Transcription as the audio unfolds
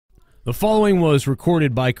The following was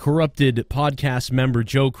recorded by corrupted podcast member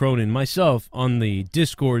Joe Cronin, myself, on the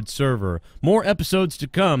Discord server. More episodes to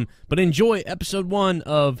come, but enjoy episode 1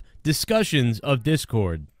 of Discussions of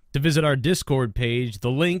Discord. To visit our Discord page, the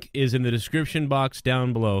link is in the description box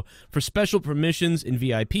down below. For special permissions and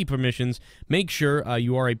VIP permissions, make sure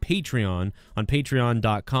you are a Patreon on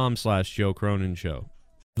patreon.com/Joe Cronin Show.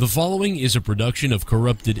 The following is a production of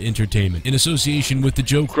Corrupted Entertainment in association with The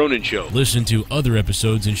Joe Cronin Show. Listen to other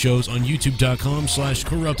episodes and shows on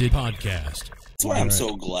youtube.com/Corrupted Podcast. That's why I'm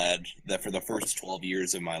so glad that for the first 12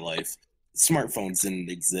 years of my life, smartphones didn't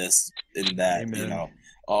exist in that, Amen. you know.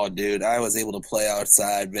 Oh, dude, I was able to play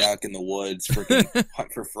outside back in the woods, freaking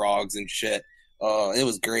hunt for frogs and shit. It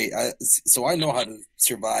was great. So I know how to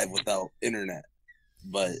survive without internet,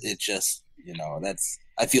 but it just, you know,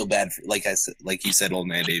 I feel bad for, like you said, old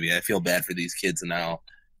man baby. I feel bad for these kids now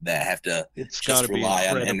that have to. It's got to be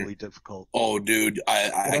incredibly difficult. Oh, dude,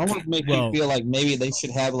 I almost make me feel like maybe they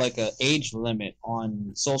should have like an age limit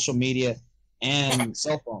on social media and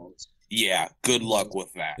cell phones. Yeah, good luck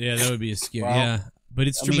with that. Yeah, that would be a skill. Well, yeah, but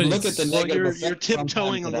it's true. I mean, look at the negative. You're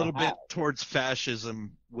tiptoeing a little bit have. towards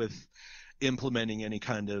fascism with implementing any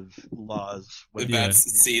kind of laws.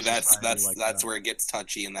 That's where it gets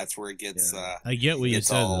touchy, and that's where it gets. Yeah. I get what you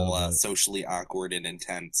said. All socially awkward and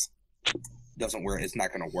intense. Doesn't work. It's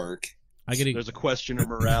not going to work. There's a question of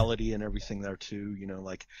morality and everything there too. You know,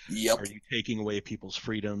 like, yep. Are you taking away people's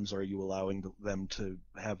freedoms? Are you allowing them to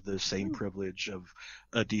have the same privilege of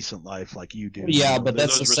a decent life like you do? Yeah, but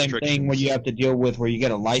that's the same thing when you have to deal with where you get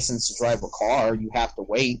a license to drive a car. You have to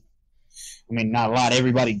wait. I mean, not a lot.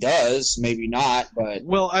 Everybody does. Maybe not, but...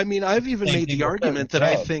 Well, I mean, I've even made the argument that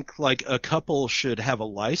I think, like, a couple should have a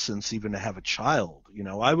license even to have a child. You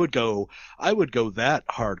know, I would go that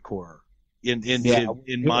hardcore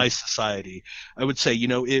in my society. I would say, you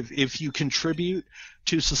know, if you contribute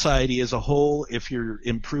to society as a whole, if you're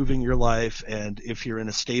improving your life, and if you're in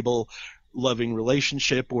a stable, loving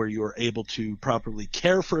relationship where you are able to properly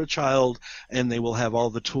care for a child and they will have all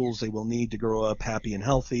the tools they will need to grow up happy and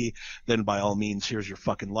healthy, then by all means, here's your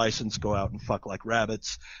fucking license. Go out and fuck like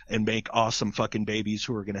rabbits and make awesome fucking babies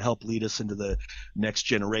who are going to help lead us into the next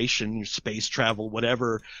generation, your space travel,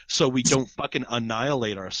 whatever, so we don't fucking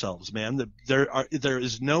annihilate ourselves, man. There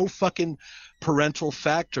is no fucking parental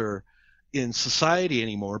factor in society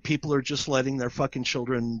anymore. People are just letting their fucking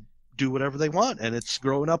children do whatever they want, and it's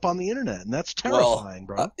growing up on the internet, and that's terrifying,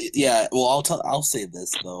 bro. Yeah, well, I'll say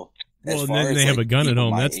this though. Well, then they have a gun at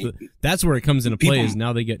home. That's where it comes into play. Is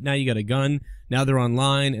now you got a gun. Now they're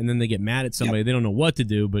online, and then they get mad at somebody. Yep. They don't know what to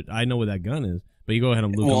do, but I know what that gun is. But you go ahead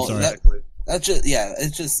and Luke. Well, I'm sorry.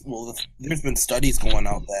 It's just there's been studies going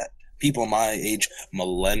out that people my age,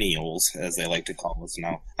 millennials, as they like to call us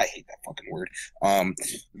now. I hate that fucking word.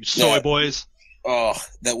 Soy boys. Oh,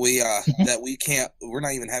 that we can't. We're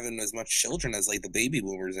not even having as much children as like the baby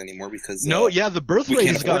boomers anymore because the birth rate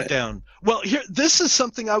has gone down. Well, this is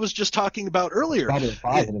something I was just talking about earlier. Probably a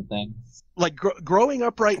positive thing. Like growing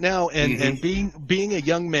up right now and being a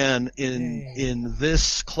young man in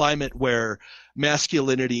this climate where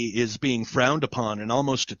masculinity is being frowned upon and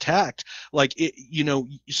almost attacked. Like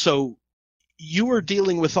so you are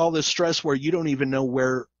dealing with all this stress where you don't even know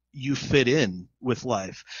where you fit in with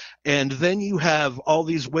life. And then you have all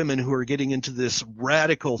these women who are getting into this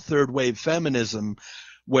radical third wave feminism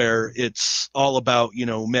where it's all about, you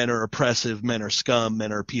know, men are oppressive, men are scum,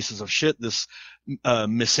 men are pieces of shit, this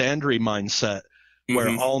misandry mindset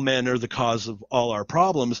where all men are the cause of all our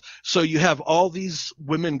problems. So you have all these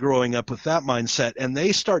women growing up with that mindset, and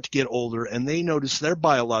they start to get older and they notice their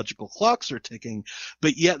biological clocks are ticking,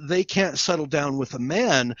 but yet they can't settle down with a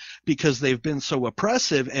man because they've been so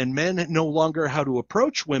oppressive, and men no longer how to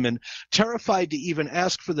approach women, terrified to even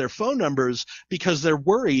ask for their phone numbers because they're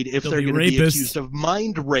worried if they're going to be accused of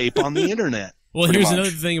mind rape on the internet. Well, here's another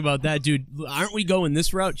thing about that, dude. Aren't we going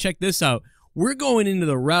this route? Check this out. We're going into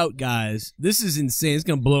the route, guys. This is insane. It's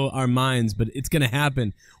going to blow our minds, but it's going to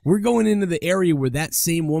happen. We're going into the area where that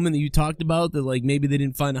same woman that you talked about, that like maybe they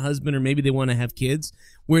didn't find a husband or maybe they want to have kids,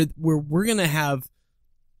 where we're going to have,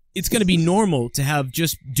 it's going to be normal to have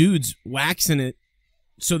just dudes waxing it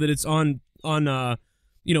so that it's on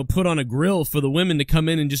put on a grill for the women to come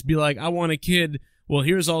in and just be like, I want a kid. Well,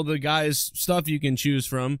 here's all the guys' stuff you can choose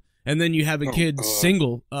from. And then you have a kid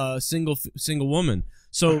single woman.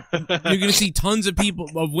 So you're going to see tons of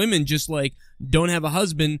women just like, don't have a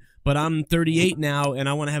husband, but I'm 38 now and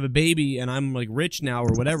I want to have a baby and I'm like rich now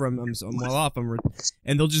or whatever. I'm well off.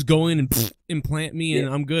 And they'll just go in and implant me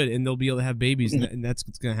and I'm good. And they'll be able to have babies and that's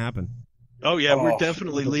what's going to happen. Oh yeah, we're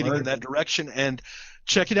definitely leading in that direction. And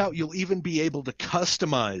Check it out. You'll even be able to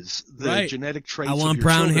customize the genetic traits. I want of your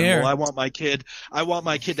brown children. hair. Well, I want my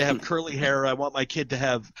kid to have curly hair. I want my kid to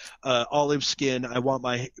have olive skin. I want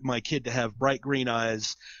my kid to have bright green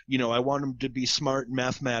eyes. You know, I want him to be smart in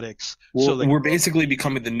mathematics. Well, so we're basically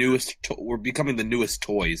becoming the newest. We're becoming the newest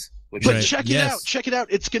toys. But check it out. Check it out.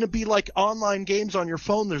 It's going to be like online games on your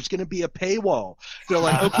phone. There's going to be a paywall. They're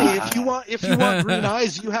like, okay, if you want green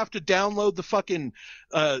eyes, you have to download the fucking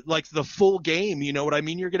like the full game. You know what I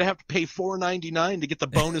mean? You're going to have to pay $4.99 to get the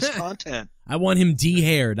bonus content. I want him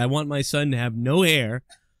de-haired. I want my son to have no hair.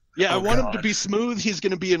 Yeah, I want him to be smooth. He's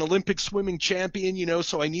going to be an Olympic swimming champion, you know,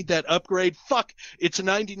 so I need that upgrade. Fuck, it's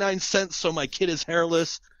 99 cents, so my kid is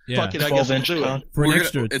hairless. Yeah. Fuck it, I guess I'll do it. For an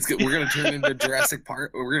extra. We're going to turn into Jurassic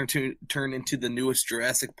Park. We're going to turn into the newest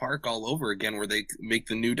Jurassic Park all over again, where they make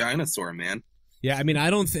the new dinosaur, man. Yeah, I mean, I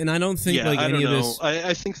don't think like I any don't know. of this.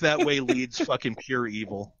 I think that way leads fucking pure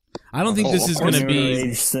evil. I don't think this is going to be.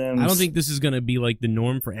 I don't think this is going to be like the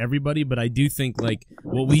norm for everybody, but I do think like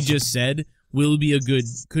what we just said could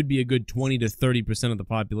be a good 20 to 30% of the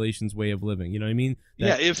population's way of living. You know what I mean?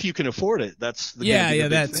 Yeah, if you can afford it, that's the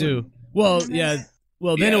that too. Well, yeah.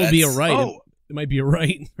 Well, then it will be a right. Oh. It might be a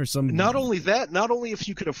right or something. Not only that, not only if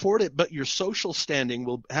you can afford it, but your social standing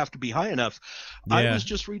will have to be high enough. Yeah. I was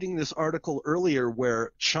just reading this article earlier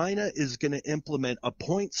where China is going to implement a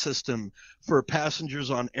point system for passengers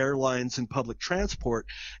on airlines and public transport.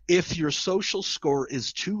 If your social score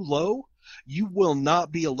is too low, you will not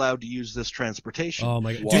be allowed to use this transportation. Oh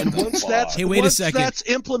my god! And once that's that's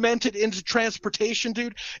implemented into transportation,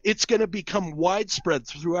 dude, it's going to become widespread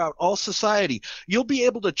throughout all society. You'll be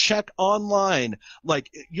able to check online, like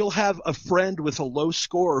you'll have a friend with a low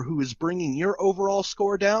score who is bringing your overall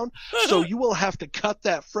score down, so you will have to cut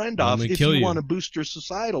that friend off if you want to boost your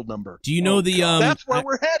societal number. Do you know that's where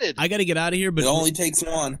we're headed. I got to get out of here, but it only takes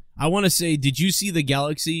one. I want to say, did you see the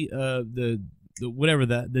Galaxy? Whatever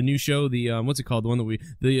the new show, the what's it called? The one that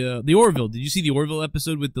the Orville. Did you see the Orville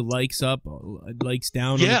episode with the likes up, likes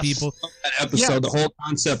down on the people? That episode, the whole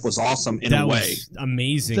concept was awesome in a way. Was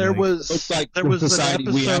amazing. There was the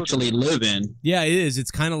society we actually live in. Yeah, it is. It's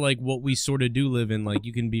kind of like what we sort of do live in. Like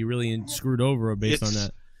you can be really screwed over based on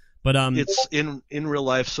that. But it's in real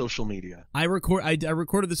life social media. I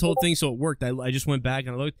recorded this whole thing, so it worked. I just went back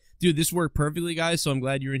and I looked. Dude, this worked perfectly, guys. So I'm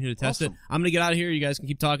glad you're in here to test it. I'm gonna get out of here. You guys can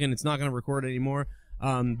keep talking. It's not gonna record anymore.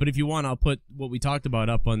 But if you want, I'll put what we talked about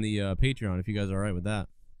up on the Patreon. If you guys are all right with that.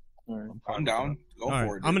 All right. I'm down. Go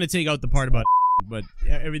for it. I'm gonna take out the part about, but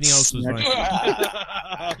everything else was fine.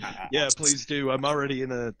 Yeah, please do. I'm already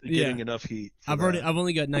getting enough heat. I've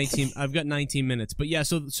only got 19. I've got 19 minutes. But yeah,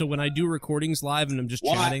 so when I do recordings live and I'm just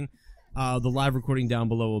chatting. The live recording down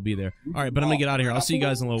below will be there. All right, but I'm going to get out of here. I'll see you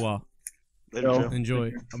guys in a little while.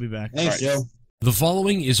 Enjoy. I'll be back. Thanks, Joe. The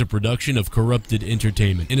following is a production of Corrupted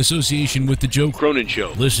Entertainment in association with The Joe Cronin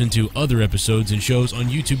Show. Listen to other episodes and shows on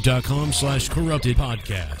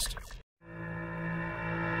youtube.com/corruptedpodcast.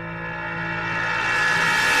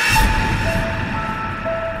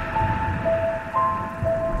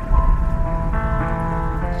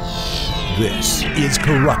 This is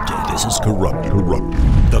Corrupted.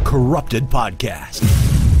 The Corrupted Podcast.